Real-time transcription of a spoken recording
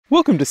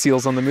Welcome to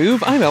Seals on the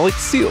Move. I'm Alex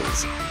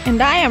Seals. And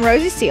I am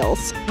Rosie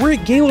Seals. We're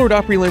at Gaylord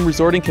Opryland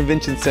Resort and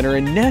Convention Center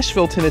in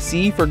Nashville,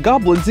 Tennessee for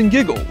Goblins and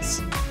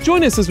Giggles.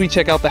 Join us as we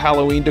check out the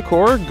Halloween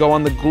decor, go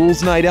on the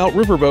Ghouls Night Out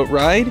Riverboat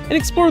ride, and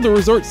explore the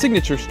resort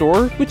signature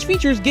store, which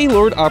features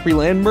Gaylord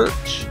Opryland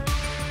merch.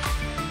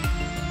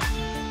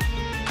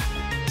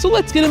 So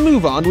let's get a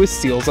move on with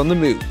Seals on the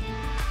Move.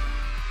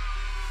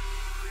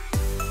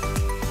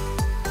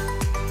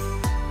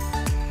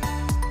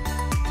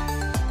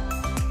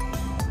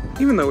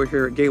 Even though we're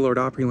here at Gaylord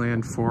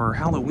Opryland for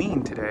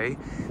Halloween today,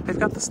 they've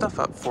got the stuff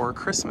up for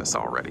Christmas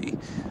already.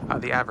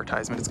 The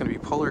advertisement is going to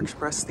be Polar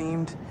Express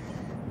themed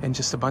and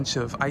just a bunch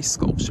of ice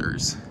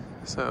sculptures.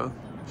 So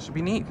it should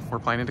be neat. We're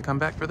planning to come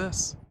back for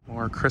this.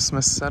 More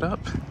Christmas setup.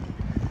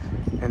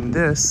 And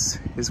this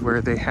is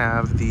where they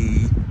have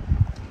the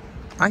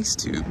ice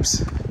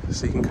tubes.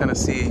 So you can kind of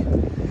see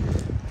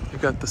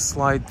you've got the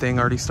slide thing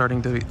already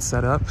starting to get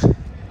set up.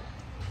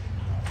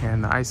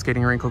 And the ice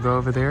skating rink will go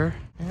over there.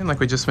 And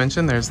like we just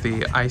mentioned, there's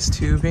the ice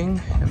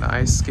tubing and the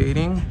ice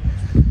skating.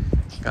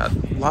 Got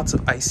lots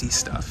of icy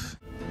stuff.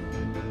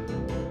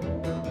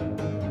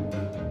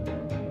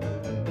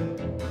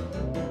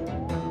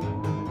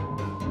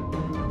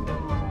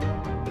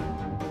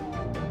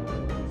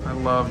 I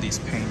love these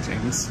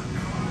paintings.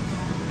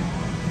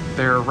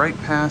 They're right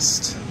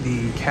past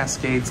the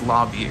Cascades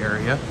lobby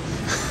area.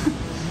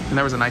 And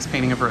there was a nice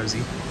painting of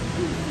Rosie.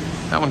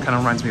 That one kind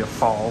of reminds me of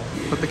fall,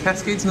 but the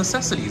Cascades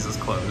Necessities is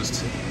closed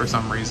for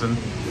some reason.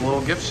 A little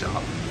gift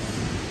shop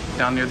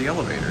down near the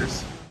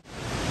elevators.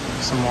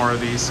 Some more of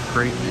these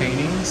great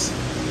paintings.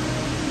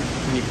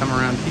 When you come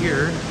around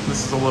here,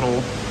 this is a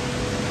little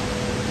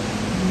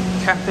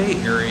cafe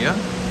area,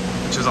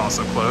 which is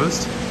also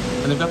closed.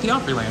 And they've got the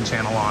Opryland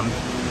channel on.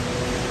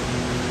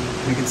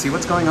 You can see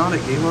what's going on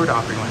at Gaylord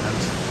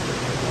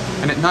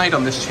Opryland. And at night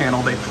on this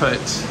channel, they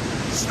put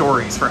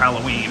stories for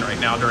Halloween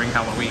right now during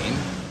Halloween.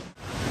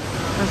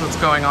 Here's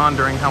what's going on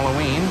during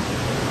Halloween.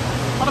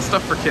 A lot of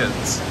stuff for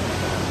kids.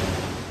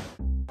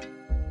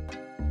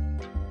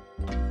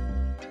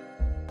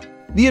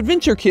 The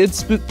Adventure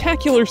Kids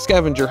Spooktacular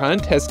Scavenger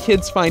Hunt has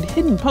kids find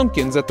hidden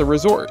pumpkins at the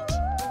resort.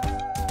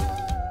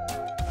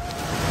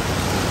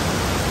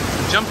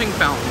 Jumping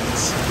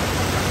fountains.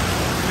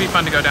 It'd be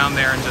fun to go down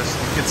there and just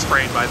get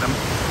sprayed by them.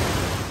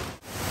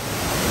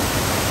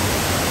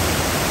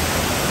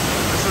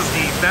 This is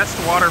the best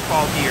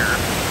waterfall here.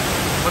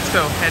 Let's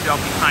go head up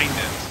behind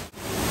it.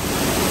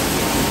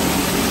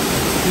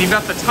 And you've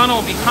got the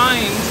tunnel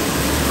behind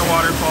the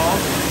waterfall,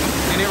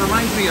 and it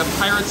reminds me of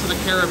Pirates of the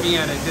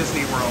Caribbean at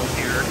Disney World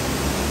here.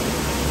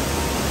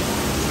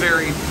 It's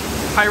very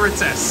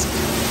Pirates-esque.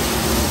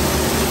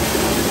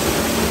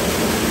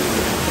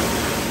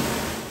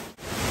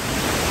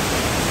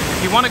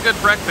 If you want a good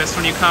breakfast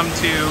when you come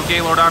to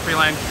Gaylord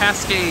Opryland,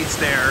 Cascades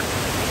there,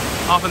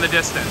 off in the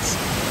distance.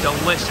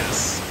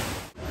 Delicious.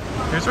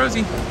 Here's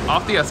Rosie,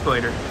 off the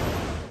escalator.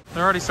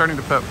 They're already starting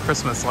to put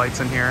Christmas lights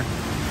in here.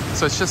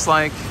 So it's just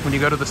like when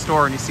you go to the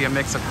store and you see a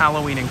mix of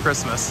Halloween and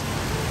Christmas.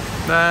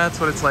 That's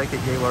what it's like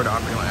at Gaylord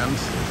Opryland.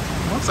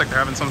 It looks like they're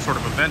having some sort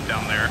of event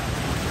down there.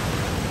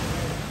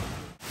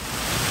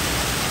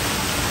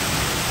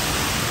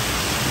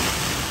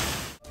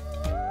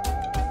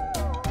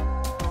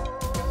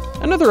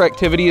 Another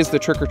activity is the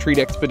Trick-or-Treat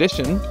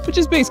Expedition, which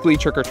is basically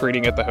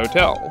trick-or-treating at the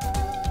hotel.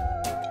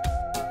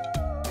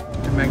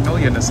 In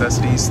Magnolia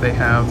Necessities, they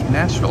have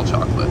Nashville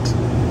chocolate.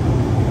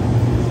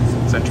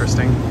 It's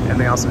interesting. And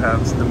they also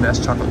have the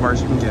best chocolate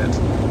bars you can get.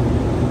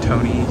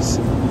 Tony's.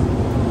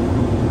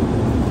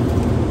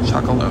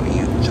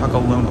 Chocolonely.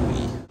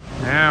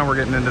 Now we're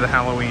getting into the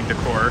Halloween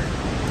decor.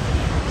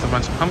 There's a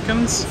bunch of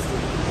pumpkins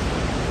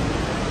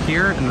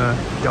here in the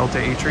Delta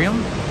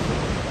Atrium.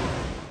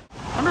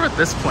 I wonder what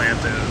this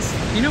plant is.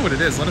 If you know what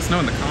it is, let us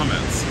know in the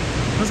comments.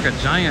 It looks like a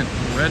giant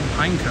red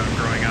pine cone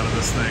growing out of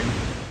this thing.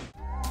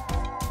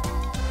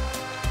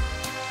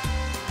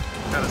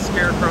 Got a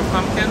scarecrow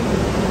pumpkin.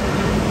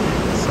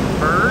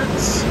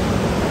 Birds,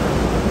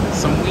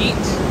 some wheat,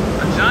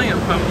 a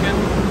giant pumpkin,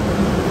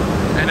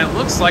 and it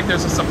looks like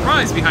there's a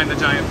surprise behind the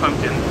giant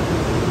pumpkin.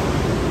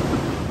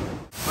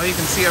 Well, you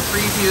can see a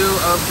preview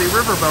of the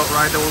Riverboat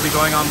ride that will be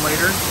going on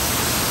later.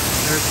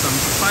 There's some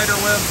spider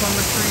webs on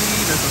the tree,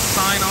 there's a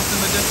sign off in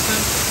the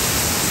distance,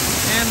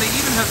 and they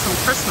even have some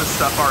Christmas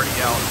stuff already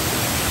out.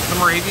 The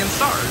Moravian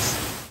stars.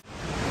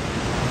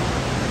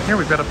 Here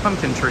we've got a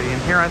pumpkin tree,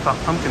 and here I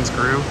thought pumpkins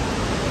grew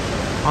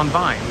on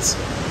vines.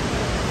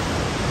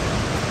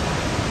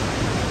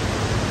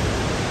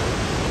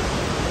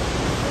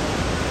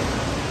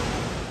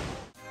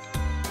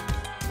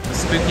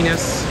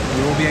 Spookiness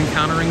we will be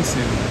encountering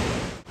soon.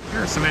 Here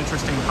are some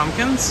interesting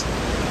pumpkins.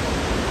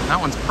 That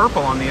one's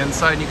purple on the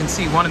inside, and you can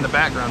see one in the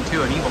background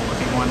too, an evil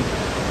looking one.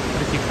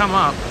 But if you come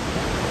up,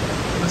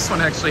 this one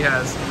actually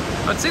has,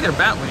 I'd say they're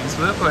bat wings,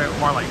 but they look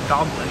more like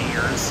goblin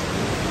ears.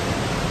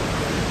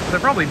 They're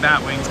probably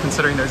bat wings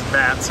considering there's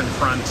bats in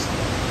front.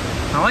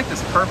 I like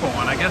this purple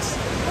one, I guess.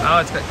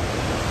 Oh, it's got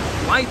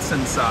lights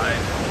inside.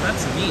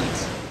 That's neat.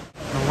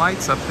 The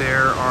lights up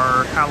there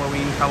are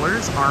Halloween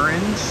colors,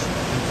 orange,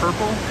 and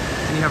purple.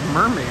 And you have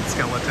mermaid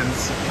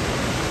skeletons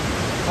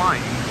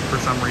flying for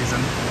some reason.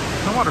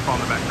 No waterfall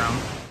in the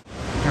background.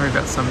 Here we've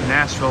got some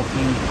Nashville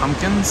themed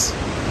pumpkins,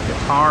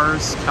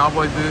 guitars,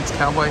 cowboy boots,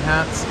 cowboy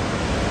hats,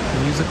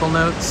 musical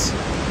notes.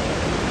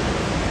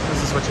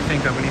 This is what you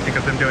think of when you think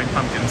of them doing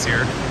pumpkins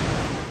here.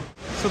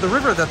 So the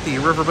river that the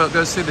riverboat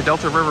goes through, the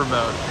Delta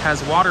Riverboat,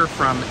 has water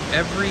from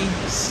every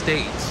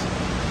state.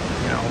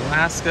 You know,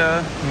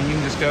 Alaska, I mean, you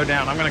can just go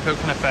down. I'm gonna go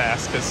kind of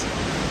fast, but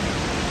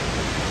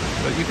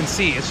you can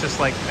see it's just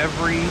like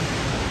every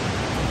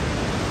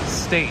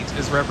state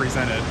is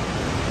represented.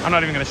 I'm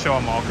not even gonna show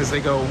them all because they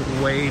go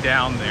way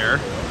down there.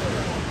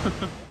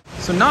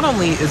 So not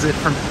only is it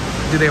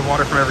do they have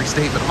water from every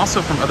state, but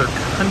also from other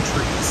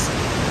countries,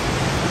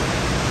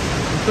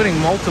 including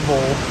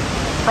multiple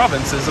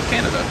provinces of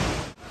Canada.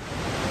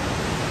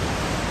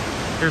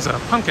 Here's a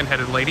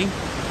pumpkin-headed lady.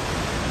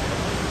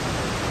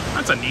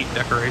 That's a neat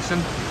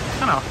decoration.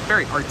 Kind of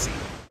very artsy.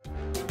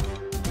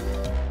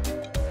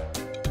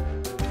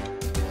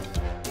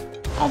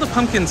 All the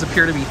pumpkins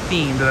appear to be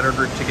themed that are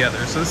grouped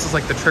together. So this is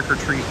like the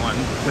trick-or-treat one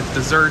with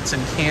desserts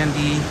and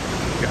candy.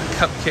 You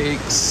got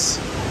cupcakes,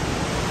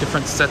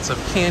 different sets of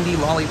candy,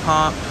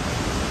 lollipop.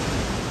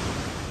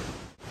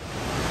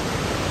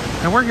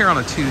 And we're here on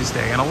a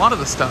Tuesday, and a lot of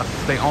the stuff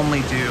they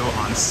only do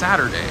on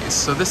Saturdays.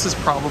 So this is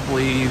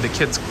probably the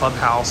kids'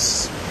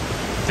 clubhouse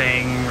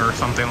thing or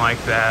something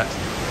like that.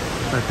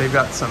 But they've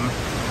got some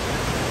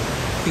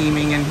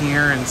theming in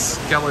here and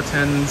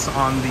skeletons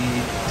on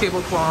the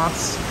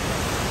tablecloths.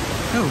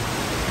 Oh,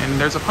 and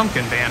there's a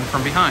pumpkin band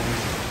from behind.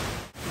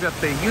 We've got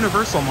the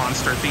Universal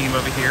monster theme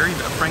over here. You've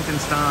got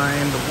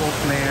Frankenstein, the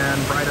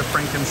Wolfman, Bride of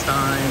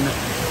Frankenstein,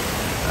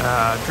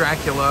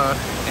 Dracula,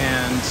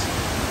 and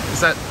is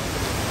that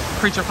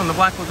Creature from the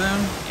Black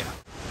Lagoon? Yeah.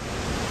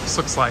 This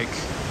looks like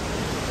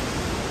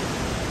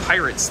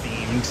Pirates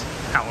themed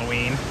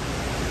Halloween.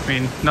 I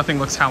mean, nothing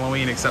looks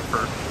Halloween except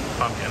for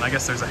pumpkin. I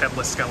guess there's a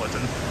headless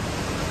skeleton,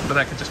 but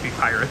that could just be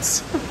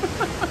pirates.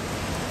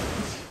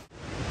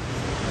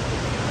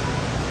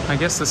 I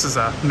guess this is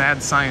a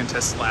mad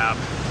scientist lab.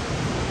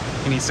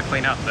 He needs to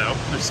clean up though.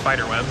 There's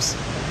spider webs.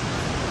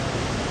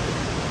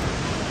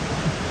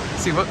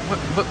 See, what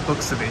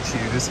books did they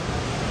choose?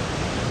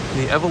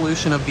 The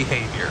Evolution of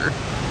Behavior.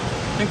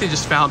 I think they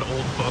just found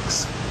old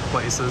books,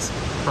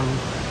 from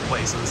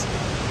places.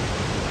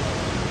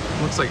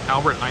 Looks like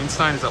Albert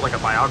Einstein. Is that like a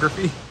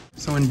biography?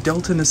 So in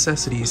Delta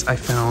Necessities, I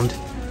found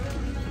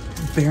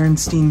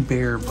Berenstain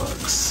Bear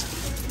books.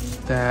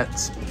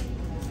 That's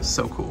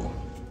so cool.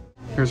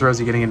 Here's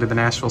Rosie getting into the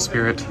Nashville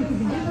spirit.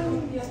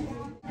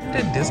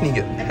 Did Disney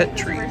get pet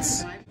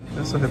treats? They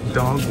also have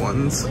dog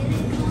ones.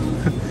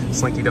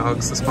 Slinky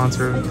Dog's the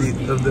sponsor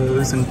of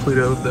those, and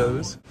Pluto of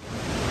those.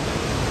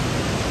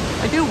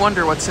 I do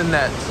wonder what's in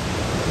that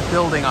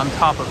building on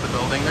top of the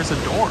building. There's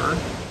a door.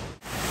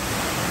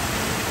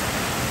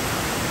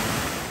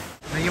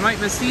 Now you might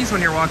miss these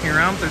when you're walking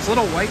around, but there's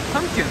little white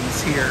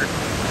pumpkins here.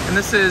 And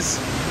this is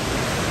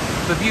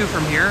the view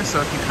from here,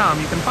 so if you come,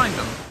 you can find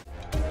them.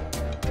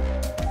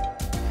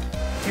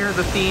 Here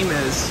the theme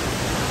is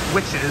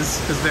witches,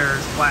 because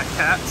there's black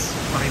cats.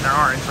 I mean, they're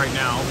orange right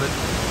now, but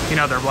you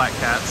know they're black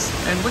cats.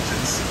 And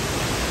witches.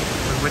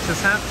 With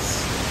witches'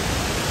 hats.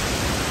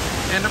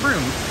 And a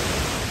broom.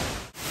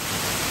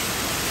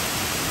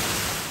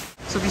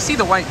 So if you see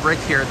the white brick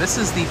here, this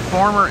is the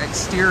former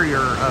exterior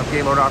of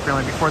Gaylord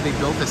Opryland before they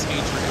built this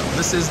atrium.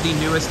 This is the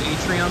newest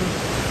atrium,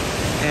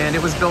 and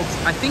it was built,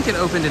 I think it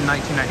opened in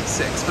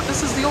 1996, but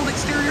this is the old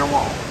exterior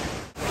wall.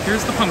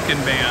 Here's the pumpkin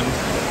band.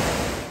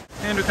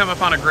 And we come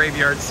up on a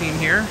graveyard scene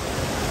here.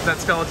 That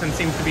skeleton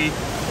seems to be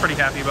pretty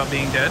happy about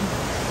being dead.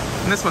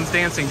 And this one's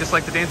dancing, just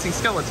like the dancing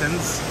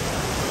skeletons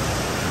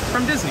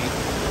from Disney.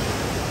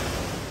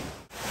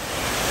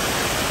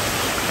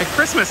 At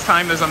Christmas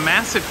time, there's a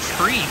massive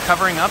tree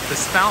covering up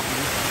this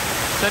fountain.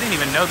 So I didn't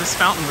even know this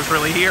fountain was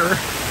really here.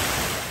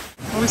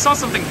 Well, we saw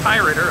something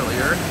pirate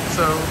earlier,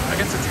 so I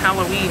guess it's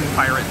Halloween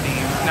pirate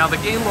themed. Now the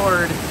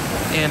Gaylord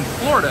in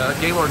Florida,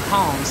 Gaylord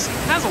Palms,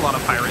 has a lot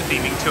of pirate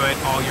theming to it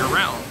all year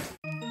round.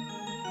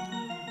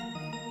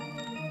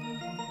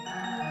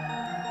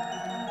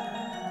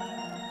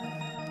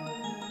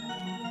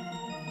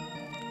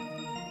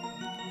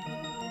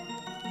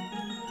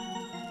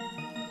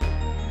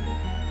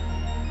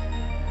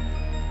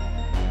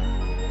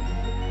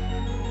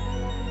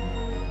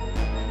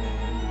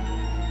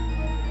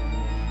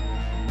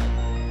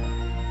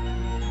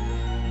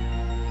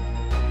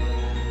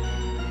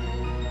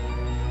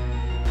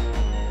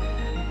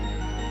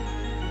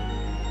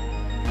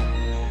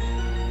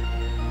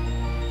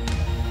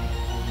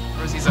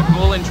 Rosie's a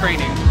ghoul in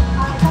training.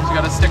 She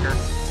got a sticker.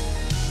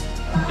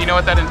 Do you know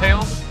what that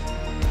entails?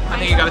 I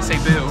think you gotta say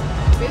boo.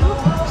 Boo?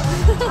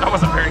 That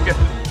wasn't very good.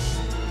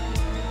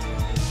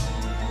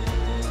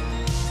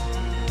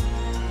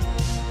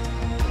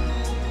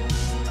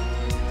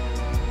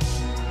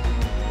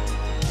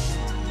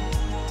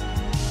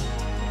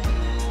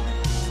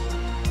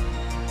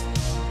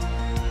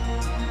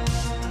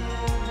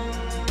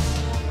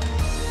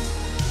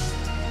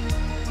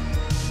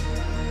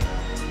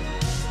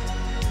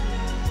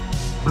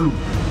 Boom.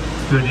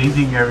 Good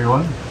evening,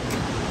 everyone.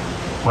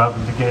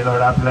 Welcome to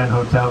Gaylord Opryland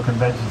Hotel,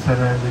 Convention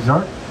Center and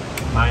Resort.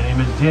 My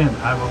name is Jim.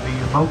 I will be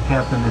your boat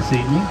captain this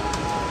evening.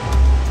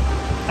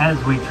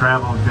 As we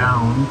travel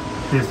down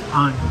this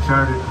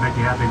uncharted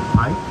Maccabi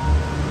pipe,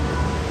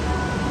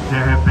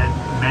 there have been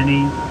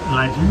many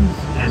legends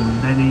and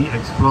many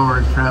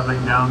explorers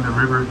traveling down the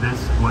river this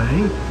way,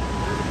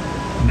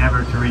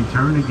 never to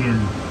return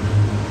again.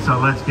 So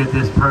let's get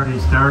this party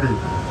started.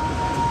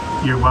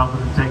 You're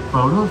welcome to take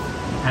photos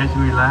as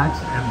you relax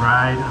and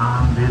ride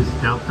on this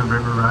Delta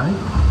River ride,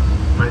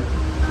 but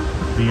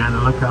be on the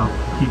lookout.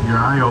 Keep your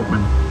eye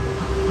open.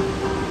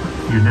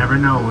 You never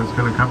know what's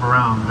going to come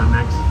around the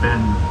next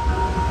bend.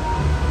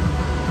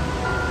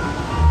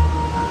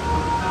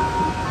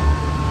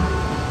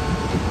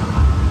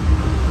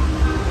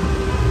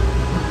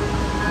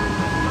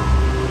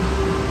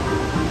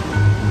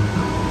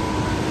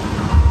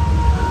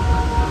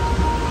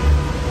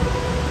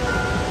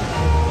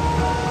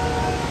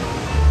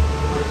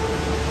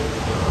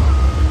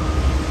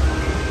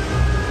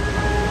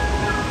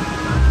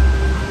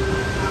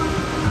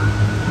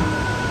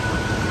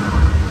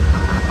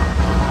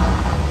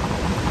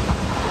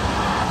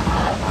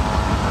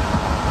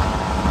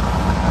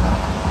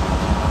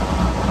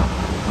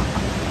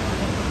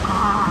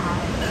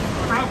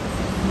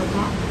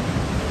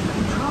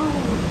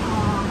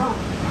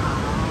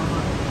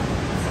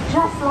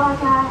 Just like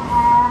I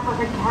have with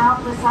the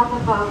countless other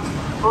boats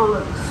full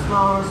of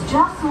explorers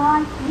just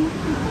like you,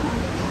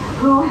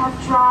 who have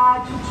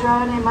tried to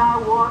journey my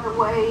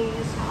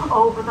waterways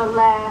over the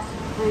last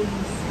 3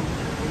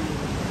 centuries.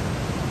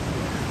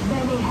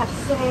 Many have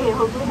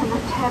sailed in an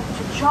attempt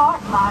to chart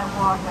my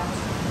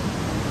waters.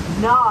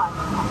 None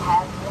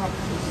have yet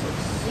to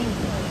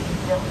succeed.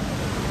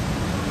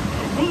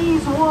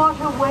 These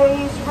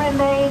waterways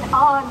remain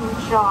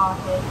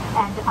uncharted,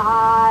 and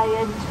I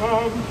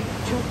intend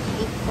to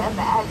keep them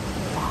as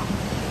such.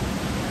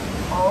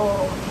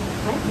 Oh,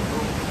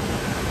 incredible.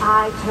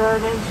 I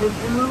turn into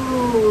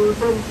ghouls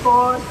and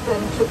force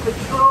them to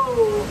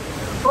patrol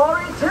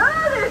for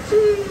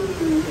eternity.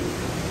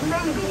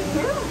 Maybe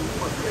you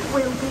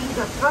will be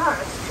the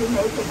first to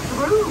make it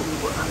through.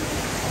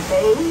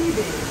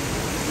 Maybe.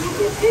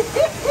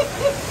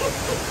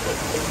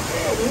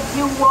 If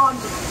you want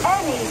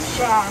any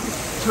chance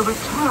to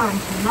return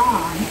to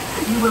land,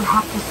 you will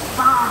have to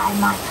spy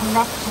my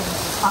collection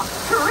of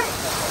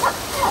tricks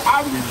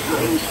and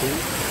tricks.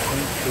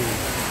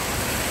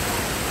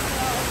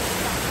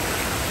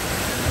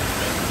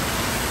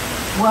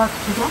 Work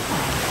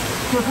together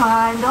to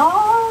find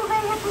all the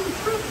hidden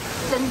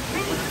tricks and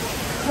treats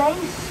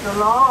placed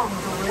along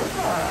the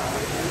river.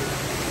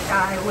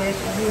 I wish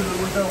you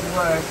the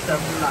worst of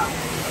luck,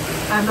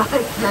 and I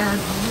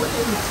can't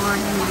wait for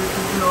you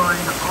to join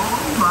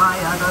all my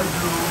other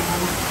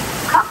ghouls.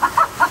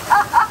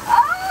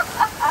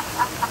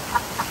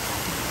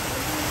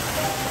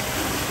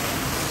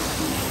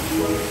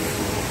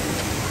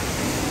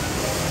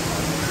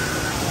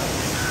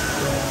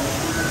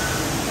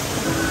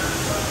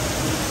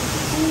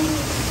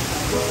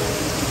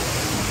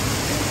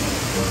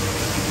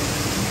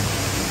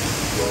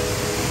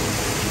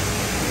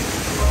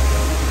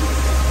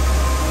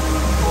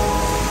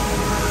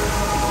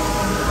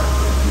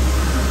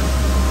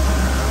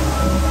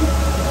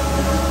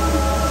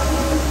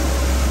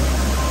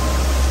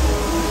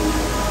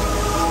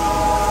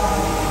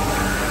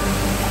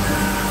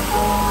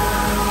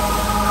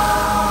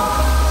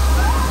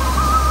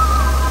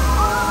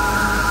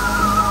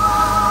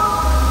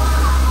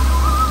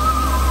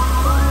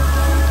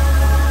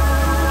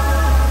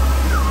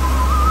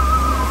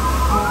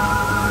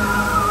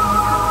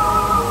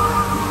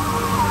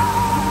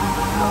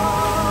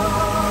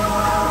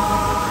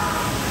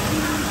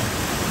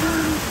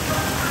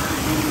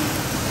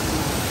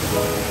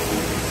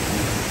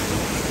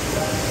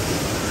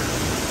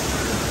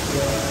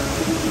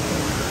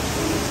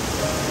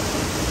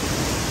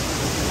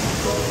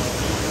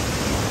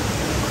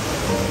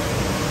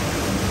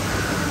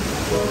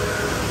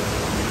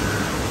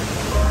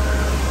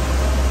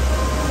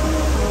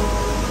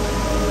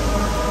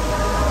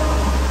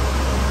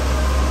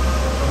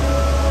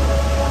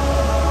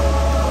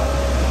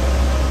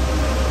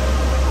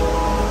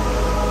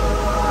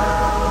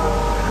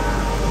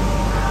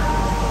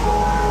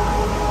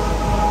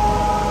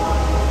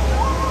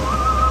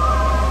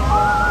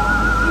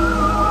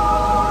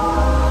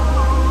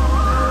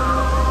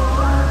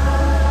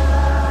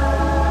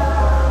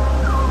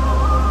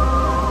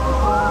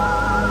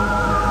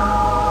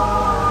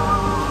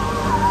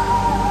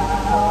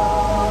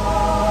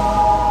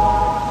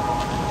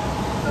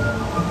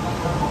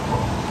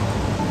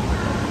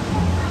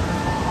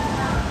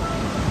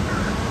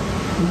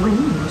 When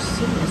you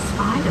see a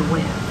spider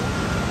web,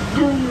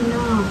 do you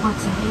know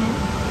what's ahead?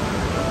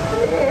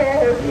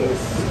 Very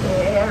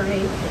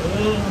scary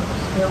things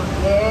still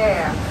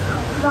there.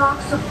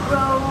 Flocks of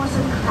crows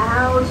and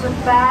clouds of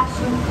bats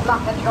who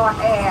pluck at your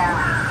hair.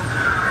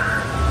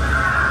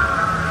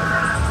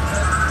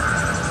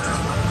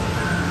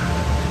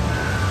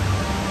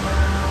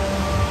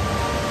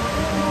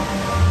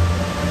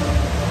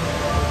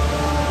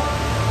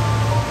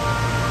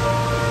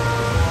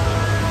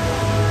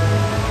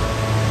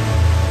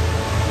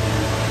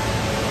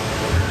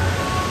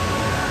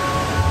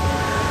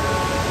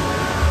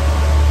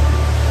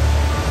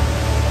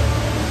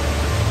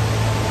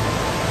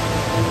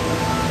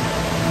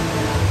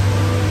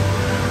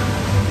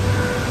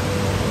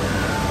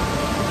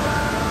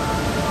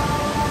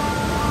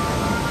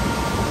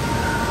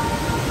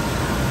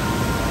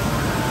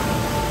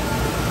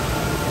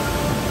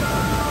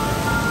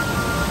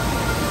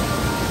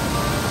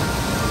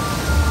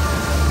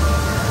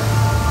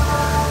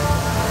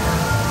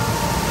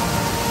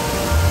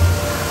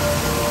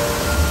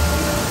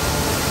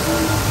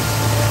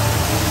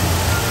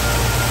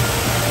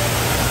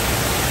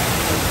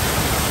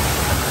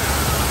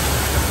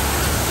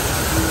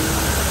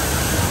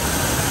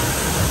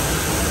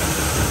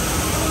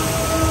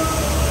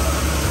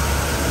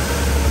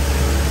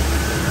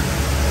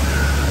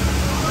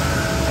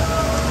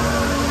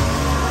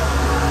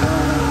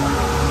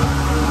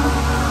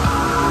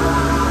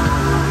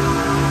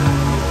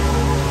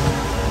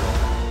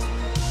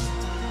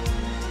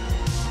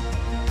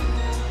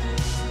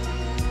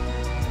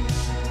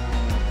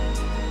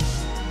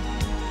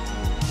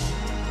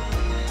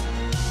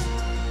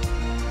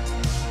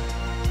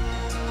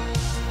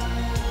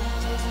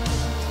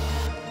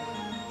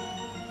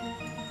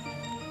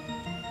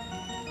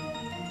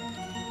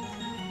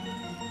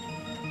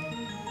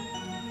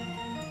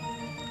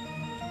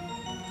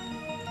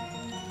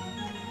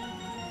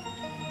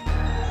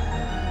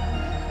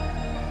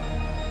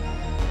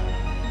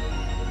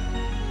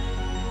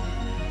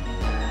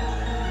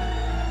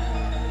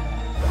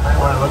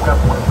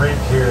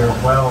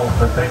 well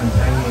for things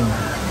hanging.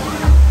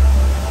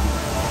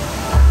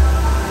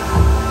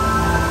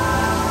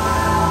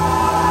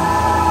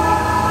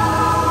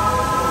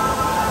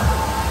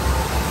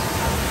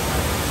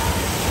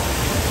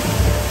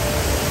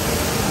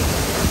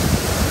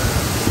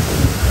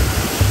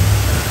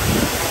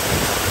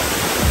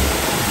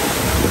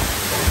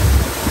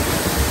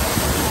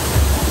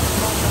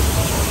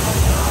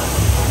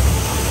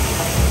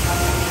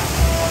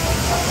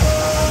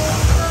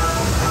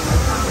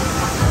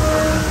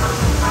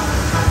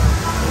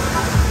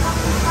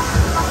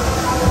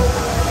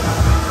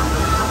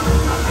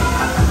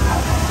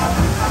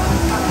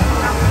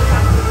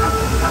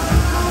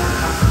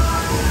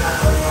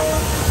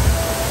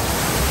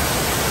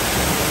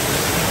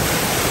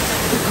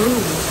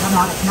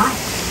 Out at night.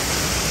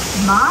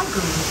 My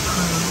Ghouls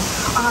crew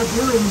are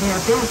doing their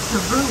best to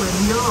ruin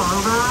your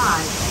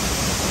ride.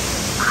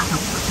 I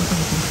don't want to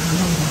wait until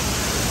later.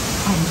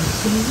 And you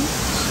see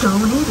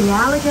Stony the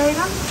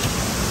alligator?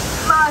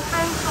 My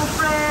faithful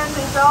friend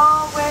is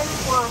always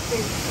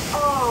watching,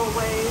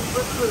 always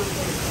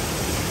recruiting.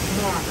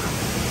 Never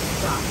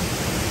stopping.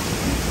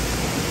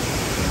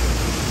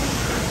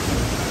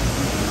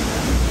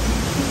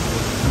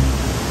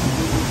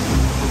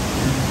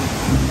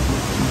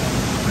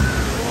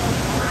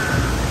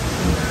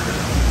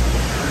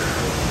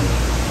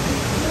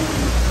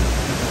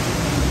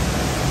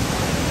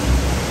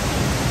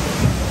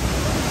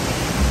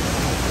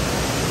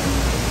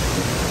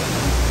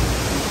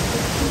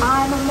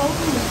 I'm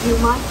amazed you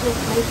might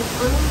just make it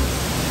through.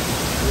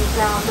 You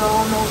found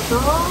almost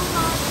all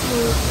my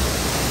food.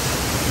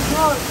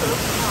 You're so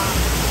kind.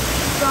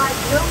 I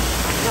don't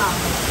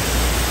promise.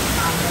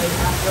 I may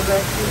have to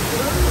let you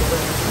through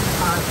with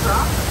my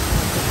promise.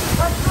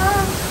 But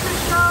first the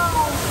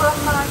show from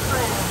my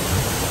friends.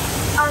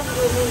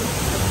 Underneath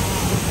the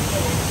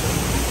man's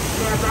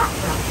their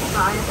background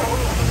by a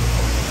band.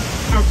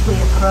 As we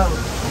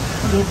approach,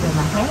 give them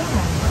a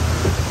hand.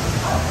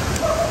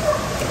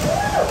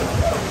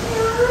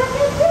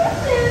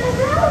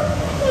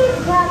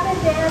 He's got the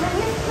dam and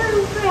his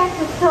crew friend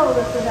has told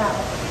us about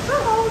it.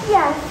 Oh,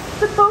 yes,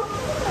 the boat.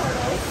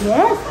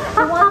 Yes,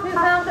 the one who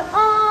found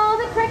all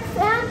the creeks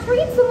and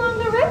trees along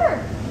the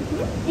river.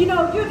 You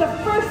know, you're the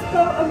first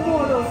boat of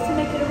mortals to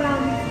make it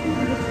around these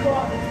beautiful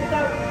waters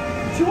without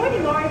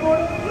joining our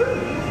immortal crew.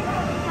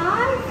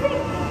 I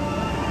think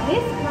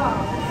this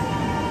calls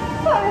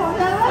for a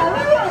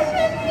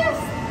celebration, yes.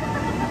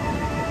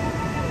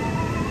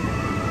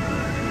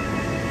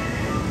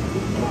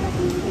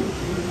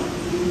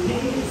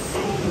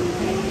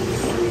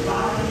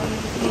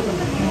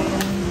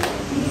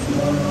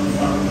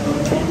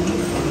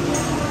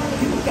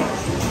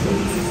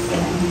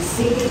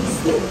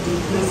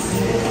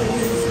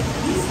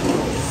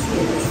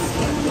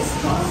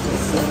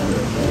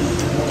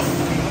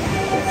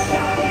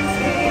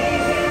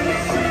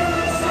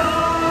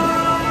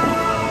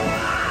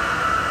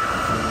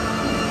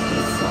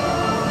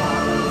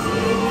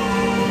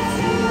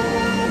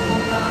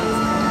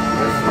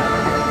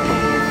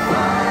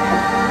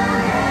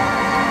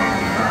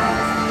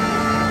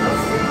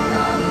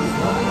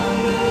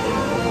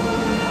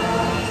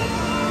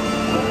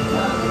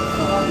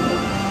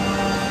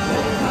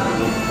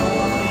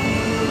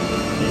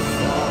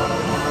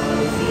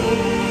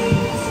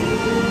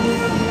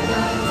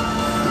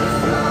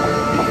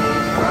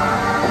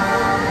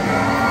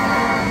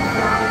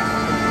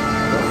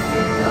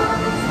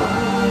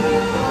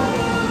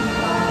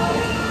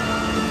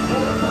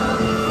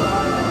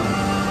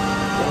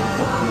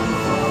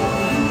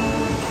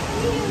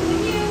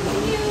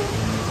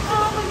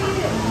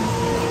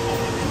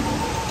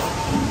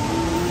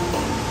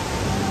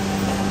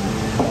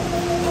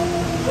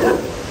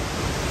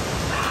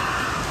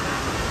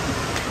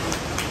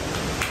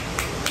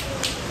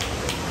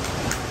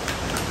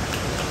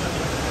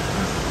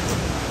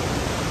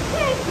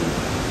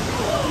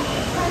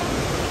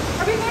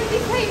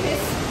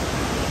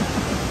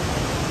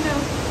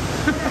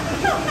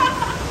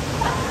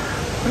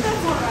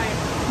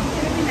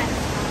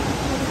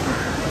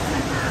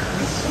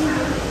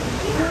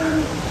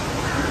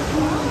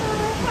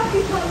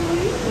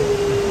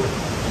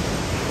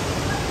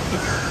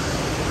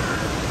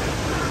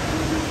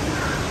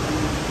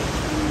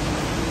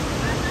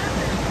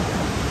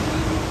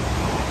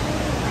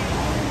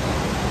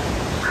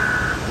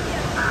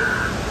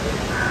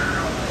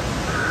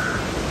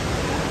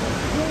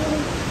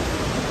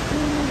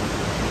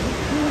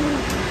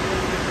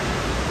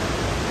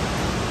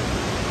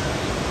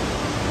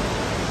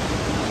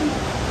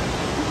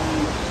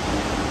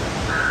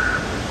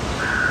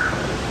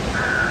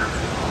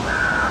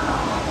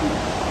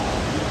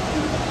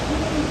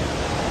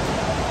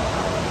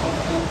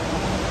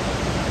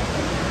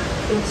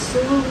 It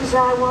seems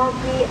I won't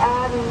be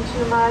adding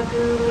to my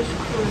ghoulish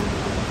crew.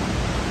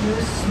 You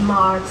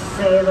smart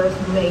sailors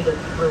made it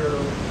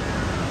through.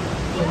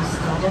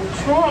 Instead of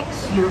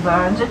tricks, you've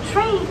earned a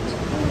treat.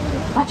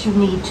 But you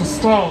need to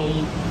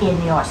stay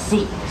in your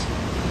seat.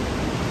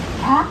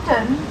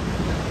 Captain,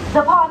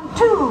 the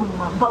pontoon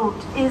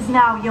boat is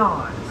now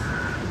yours.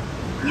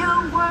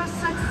 you were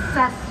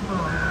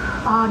successful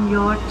on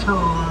your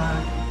tour.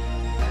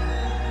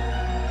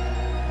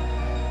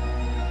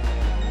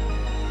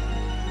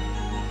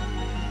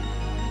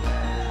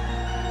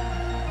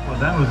 Well,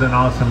 that was an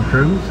awesome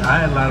cruise. I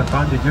had a lot of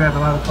fun. Did you have a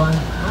lot of fun?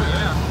 Oh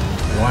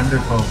yeah.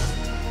 Wonderful.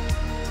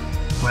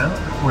 Well,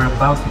 we're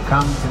about to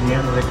come to the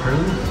end of the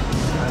cruise.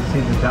 I see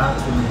the dock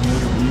in the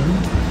view.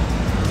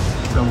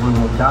 So we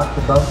will dock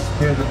the boat,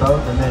 steer the boat,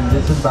 and then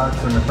disembark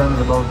from the front of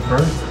the boat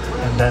first,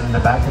 and then the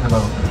back of the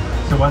boat.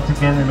 So once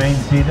again, remain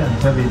seated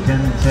until the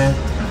attendant says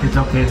it's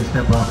okay to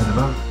step off of the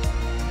boat.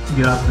 You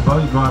get off the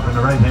boat, you go up on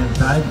the right-hand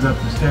side, you go up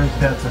the stair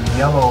steps and the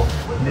yellow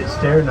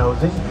stair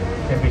nosing,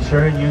 and be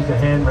sure and use the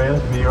handrails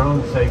for your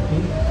own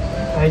safety.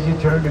 As you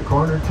turn the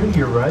corner to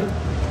your right,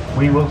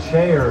 we will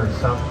share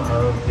some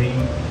of the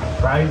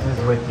prizes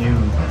with you.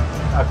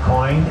 A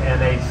coin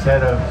and a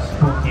set of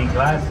spooky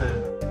glasses.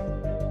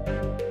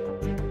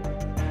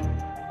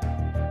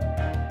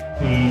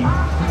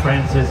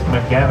 Francis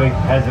McGavick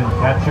hasn't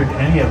captured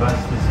any of us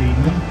this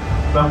evening,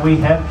 but we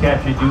have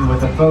captured you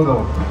with a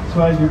photo.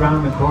 So as you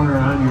round the corner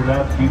on your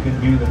left, you can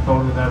view the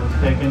photo that was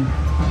taken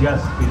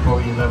just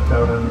before you left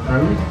out on the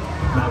cruise.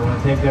 And I want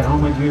to take that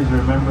home with you as a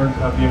remembrance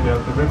of your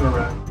Delta River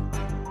ride.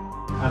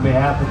 On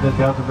behalf of the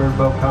Delta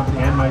Riverboat Company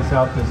and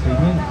myself this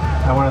evening,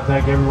 I want to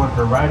thank everyone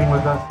for riding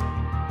with us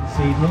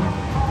this evening.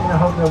 And I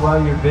hope that while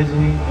you're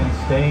visiting and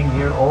staying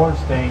here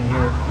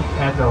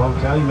at the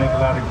hotel, you make a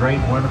lot of great,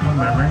 wonderful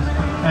memories,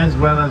 as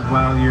well as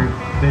while you're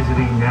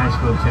visiting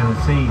Nashville,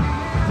 Tennessee.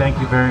 Thank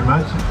you very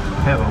much.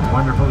 Have a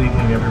wonderful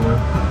evening, everyone.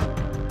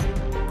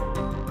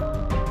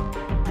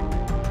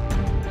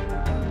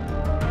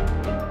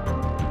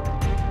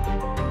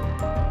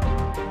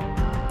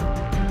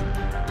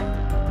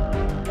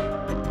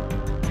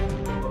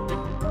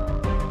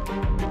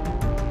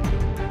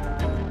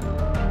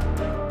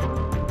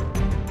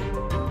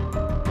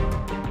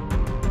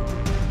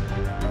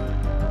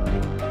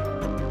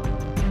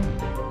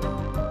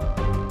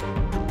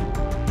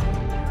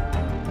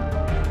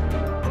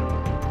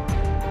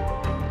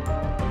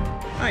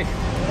 Hi.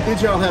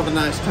 Did y'all have a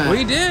nice time?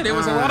 We did. It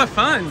was a lot of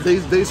fun.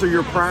 These are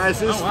your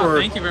prizes for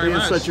thank you very being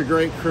much. such a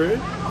great crew.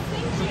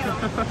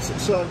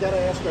 So I've got to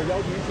ask, are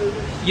y'all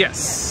YouTubers?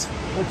 Yes.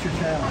 What's your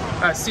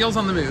channel? Seals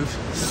on the Move.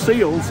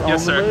 Seals on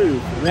Yes, the sir. Move.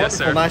 Yes, Wonderful.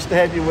 sir. Nice to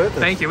have you with us.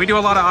 Thank you. We do a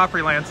lot of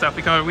Opryland stuff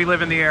because we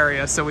live in the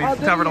area, so we've Oh,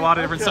 do covered a you? lot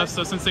of different Okay.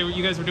 stuff. So since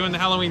you guys were doing the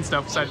Halloween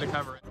stuff, we decided to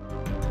cover it.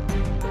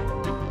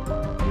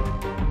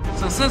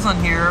 So it says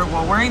on here,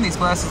 while wearing these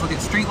glasses, look at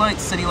streetlights,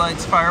 city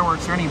lights,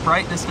 fireworks, or any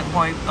bright distant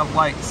point of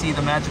light to see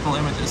the magical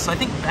images. So I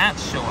think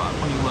bats show up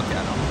when you look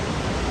at them.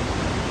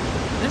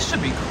 This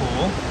should be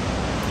cool.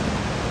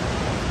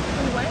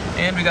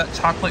 And we got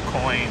chocolate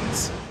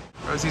coins.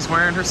 Rosie's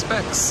wearing her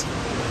specs.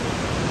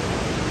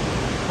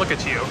 Look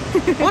at you.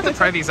 We'll have to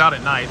try these out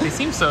at night. They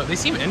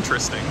seem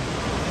interesting.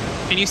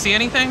 Can you see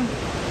anything?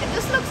 It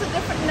just looks a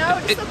different, no,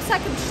 it just looks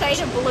like a shade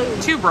of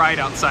blue. Too bright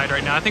outside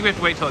right now. I think we have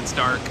to wait till it's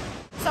dark.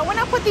 So when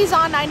I put these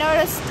on, I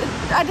noticed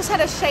I just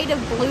had a shade of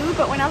blue,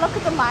 but when I look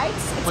at the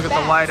lights, it's Look at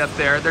bats. the light up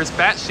there. There's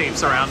bat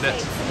shapes around it.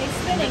 Shapes,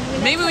 and they're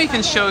spinning. Maybe we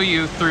can show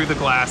you through the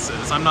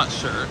glasses. I'm not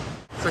sure.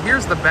 So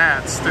here's the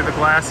bats through the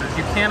glasses.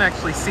 You can't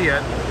actually see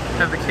it.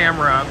 Have the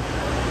camera up.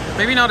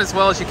 Maybe not as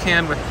well as you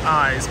can with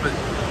eyes, but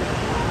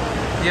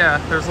yeah,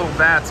 there's little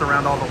bats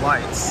around all the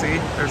lights. See?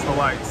 There's the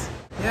lights.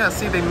 Yeah,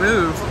 see, they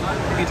move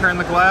if you turn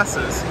the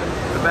glasses.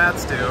 The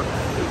bats do.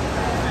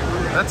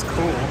 That's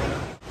cool.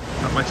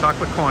 Got my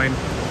chocolate coin.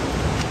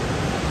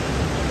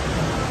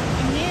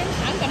 And then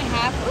I'm gonna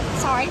have,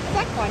 oops, sorry,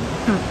 that one.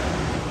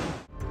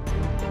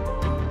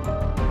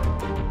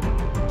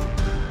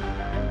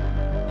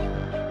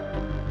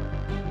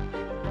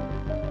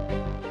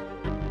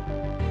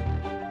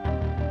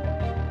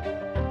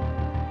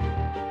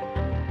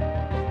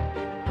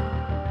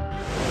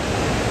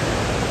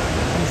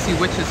 See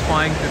witches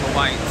flying through the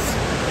lights.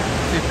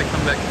 See if they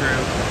come back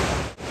through.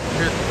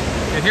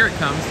 Here it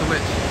comes, the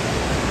witch.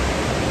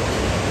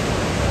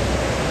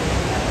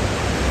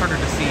 Harder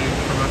to see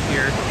from up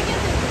here.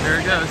 There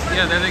it goes.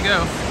 Yeah, there they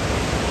go.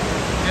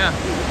 Yeah.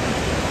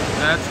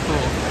 That's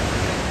cool.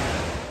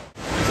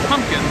 There's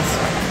pumpkins.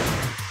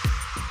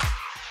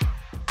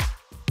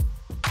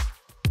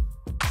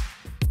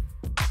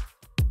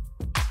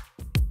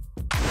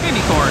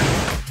 Candy corn.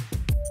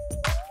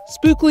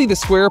 Spookly the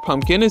Square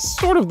Pumpkin is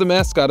sort of the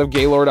mascot of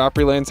Gaylord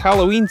Opryland's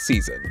Halloween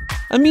season.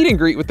 A meet and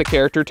greet with the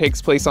character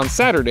takes place on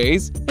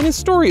Saturdays, and his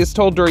story is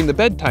told during the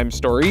Bedtime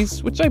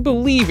Stories, which I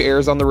believe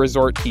airs on the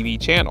Resort TV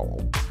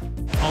channel.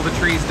 All the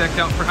trees decked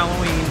out for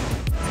Halloween.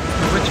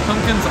 The witch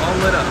pumpkins all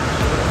lit up.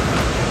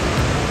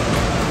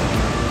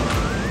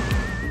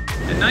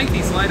 At night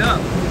these light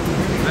up.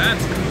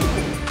 That's cool.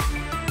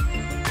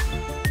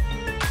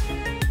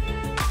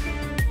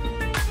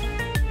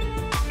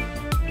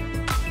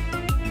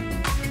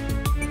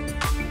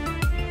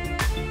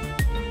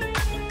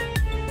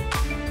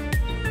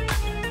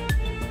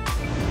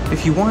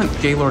 If you want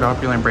Gaylord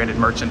Opryland branded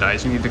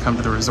merchandise, you need to come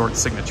to the Resort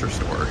Signature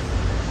Store.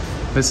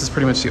 This is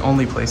pretty much the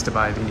only place to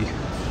buy the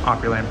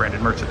Opryland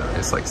branded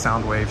merchandise, like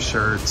Soundwave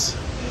shirts,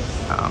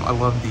 I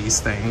love these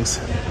things.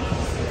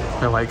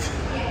 They're like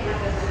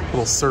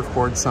little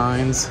surfboard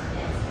signs.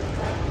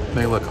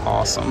 They look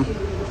awesome.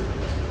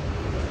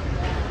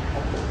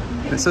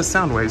 It says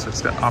Soundwaves, but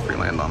it's got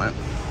Opryland on it.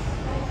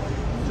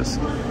 Just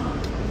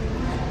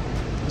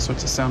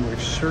sorts of Soundwave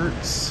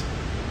shirts.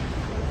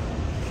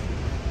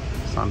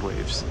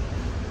 Soundwaves,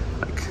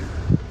 like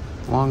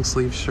long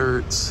sleeve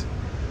shirts,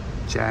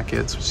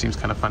 jackets, which seems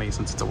kind of funny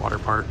since it's a water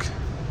park.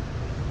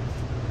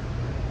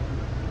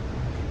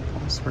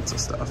 All sorts of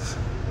stuff.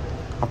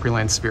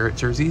 Opryland Spirit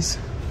jerseys.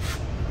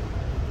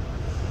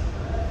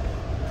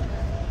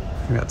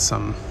 We got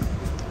some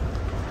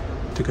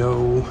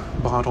to-go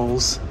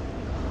bottles,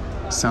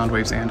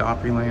 Soundwaves and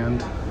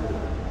Opryland.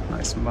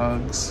 Nice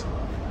mugs.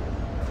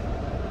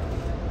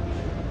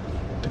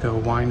 To-go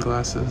wine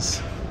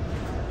glasses.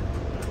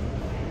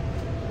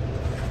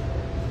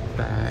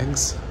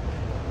 Bags.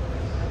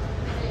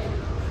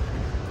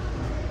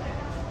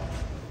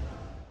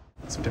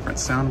 Some different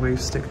Soundwave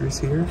stickers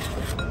here.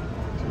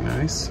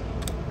 Nice.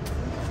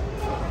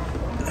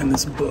 And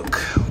this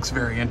book looks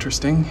very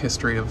interesting.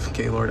 History of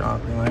Gaylord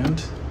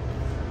Opryland.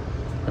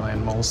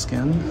 Opryland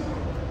moleskin.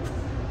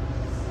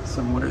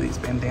 Some, what are these,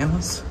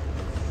 bandanas?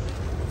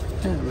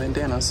 Yeah,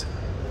 bandanas.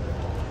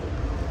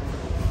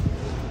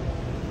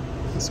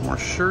 And some more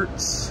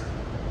shirts.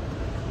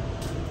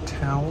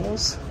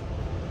 Towels.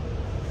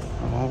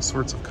 Of all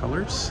sorts of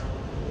colors.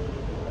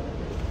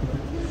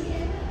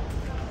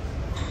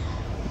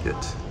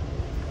 Get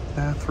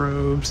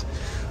bathrobes.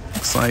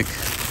 Looks like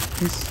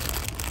these,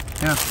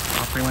 yeah,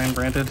 Opryland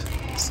branded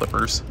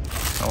slippers.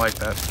 I like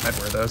that. I'd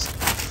wear those.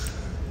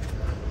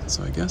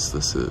 So I guess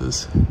this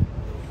is,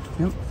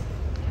 yep,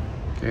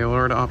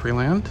 Gaylord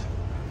Opryland.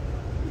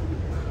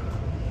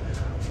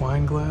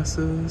 Wine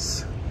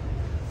glasses.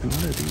 And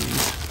what are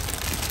these?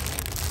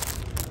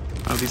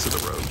 Oh, these are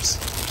the robes.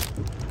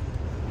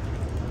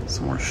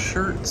 Some more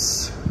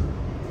shirts.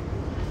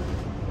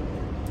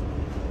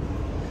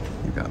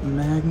 You've got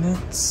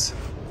magnets,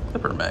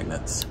 clipper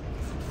magnets,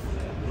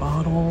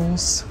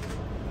 bottles,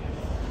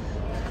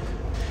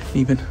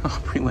 even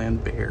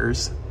Opryland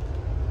bears.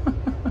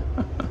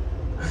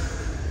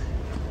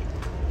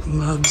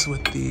 Mugs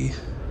with the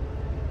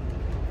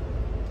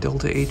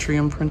Delta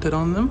Atrium printed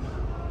on them.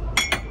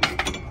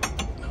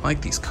 I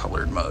like these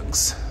colored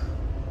mugs.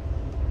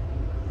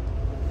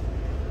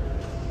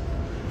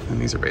 And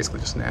these are basically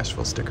just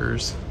Nashville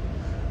stickers.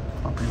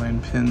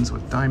 Opryland pins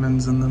with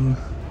diamonds in them.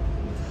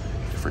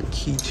 Different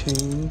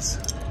keychains.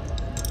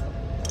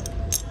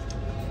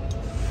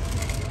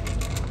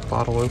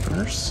 Bottle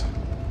openers.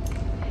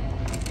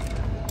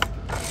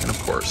 And of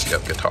course, you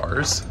have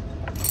guitars.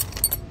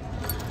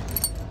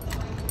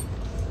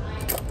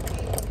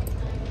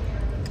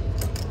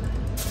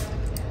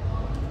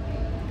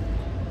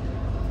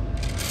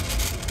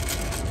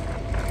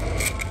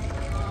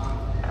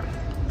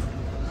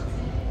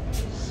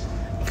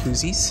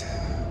 Koozies.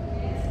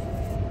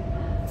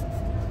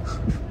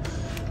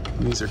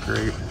 These are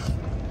great.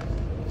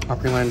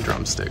 Opryland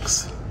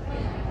drumsticks.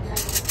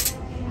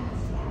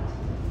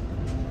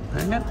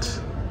 Magnet.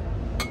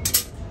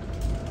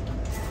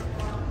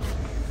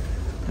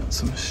 Got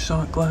some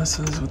shot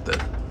glasses with the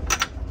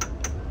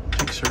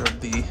picture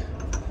of the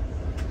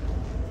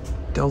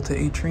Delta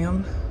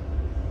Atrium.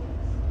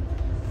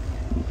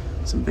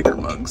 Some bigger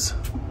mugs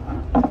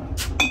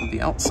on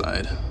the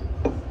outside.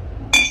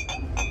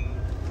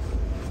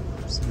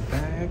 Some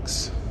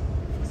bags.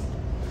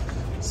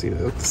 See,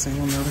 they look the same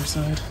on the other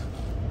side.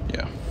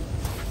 Yeah.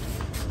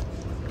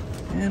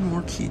 And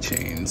more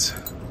keychains.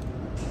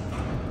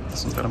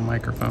 This one's got a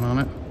microphone on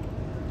it.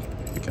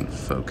 We can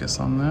focus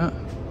on that.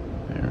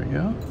 There we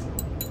go.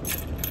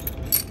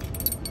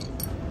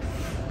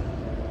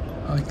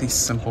 I like these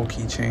simple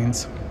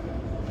keychains.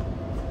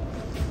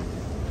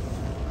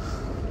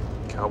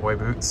 Cowboy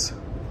boots.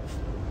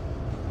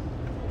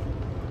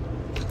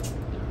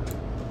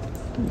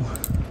 Ooh.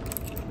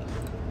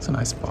 It's a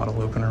nice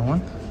bottle opener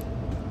one.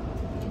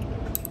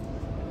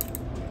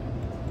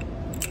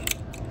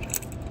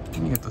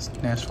 You get this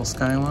Nashville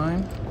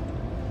skyline.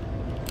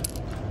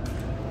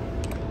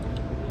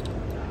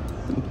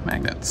 And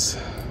magnets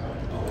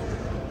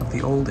of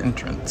the old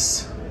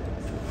entrance.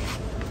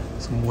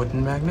 Some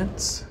wooden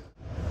magnets.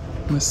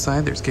 On this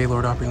side, there's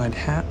Gaylord Opryland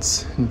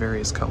hats in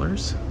various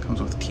colors.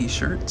 Comes with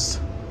t-shirts.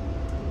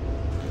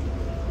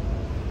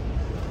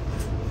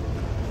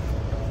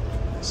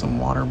 Some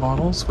water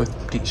bottles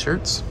with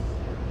t-shirts.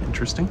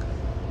 Interesting.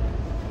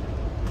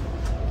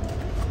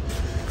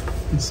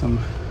 And some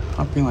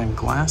Opryland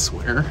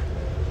glassware.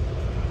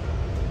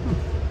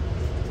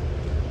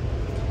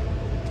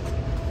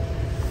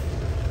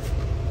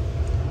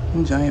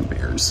 And giant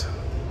bears.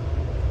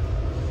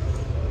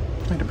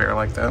 I had a bear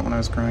like that when I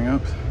was growing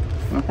up.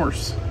 And a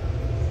horse.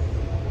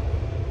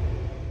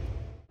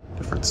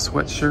 Different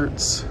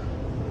sweatshirts.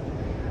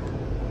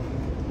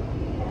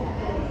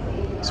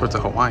 Sorts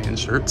of Hawaiian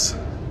shirts.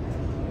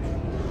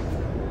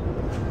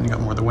 And you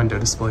got more of the window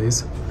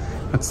displays.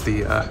 That's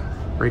the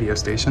radio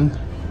station.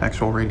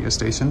 Actual radio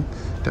station,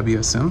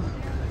 WSM.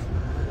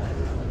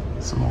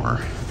 Some more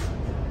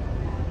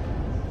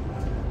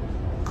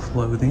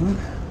clothing.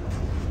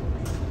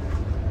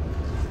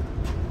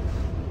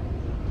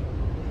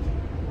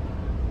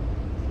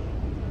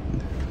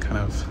 Kind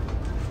of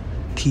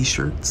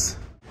t-shirts.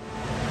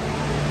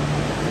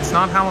 It's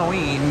not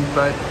Halloween,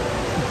 but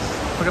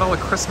look at all the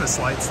Christmas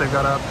lights they've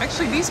got up.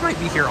 Actually, these might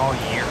be here all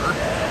year,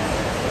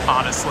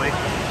 honestly.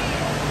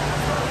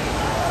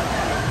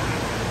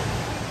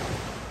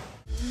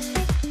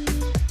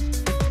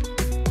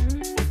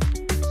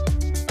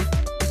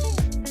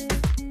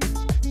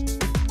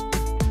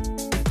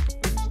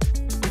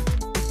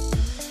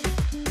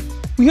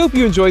 We hope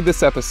you enjoyed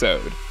this episode.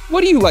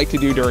 What do you like to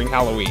do during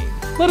Halloween?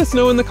 Let us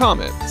know in the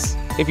comments.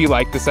 If you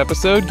liked this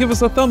episode, give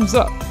us a thumbs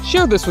up.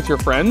 Share this with your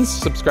friends,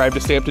 subscribe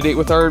to stay up to date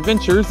with our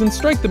adventures, and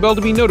strike the bell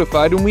to be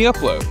notified when we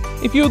upload.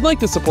 If you would like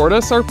to support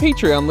us, our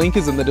Patreon link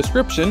is in the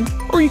description,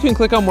 or you can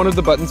click on one of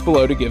the buttons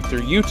below to give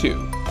through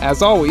YouTube.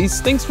 As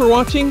always, thanks for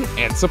watching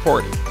and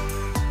supporting.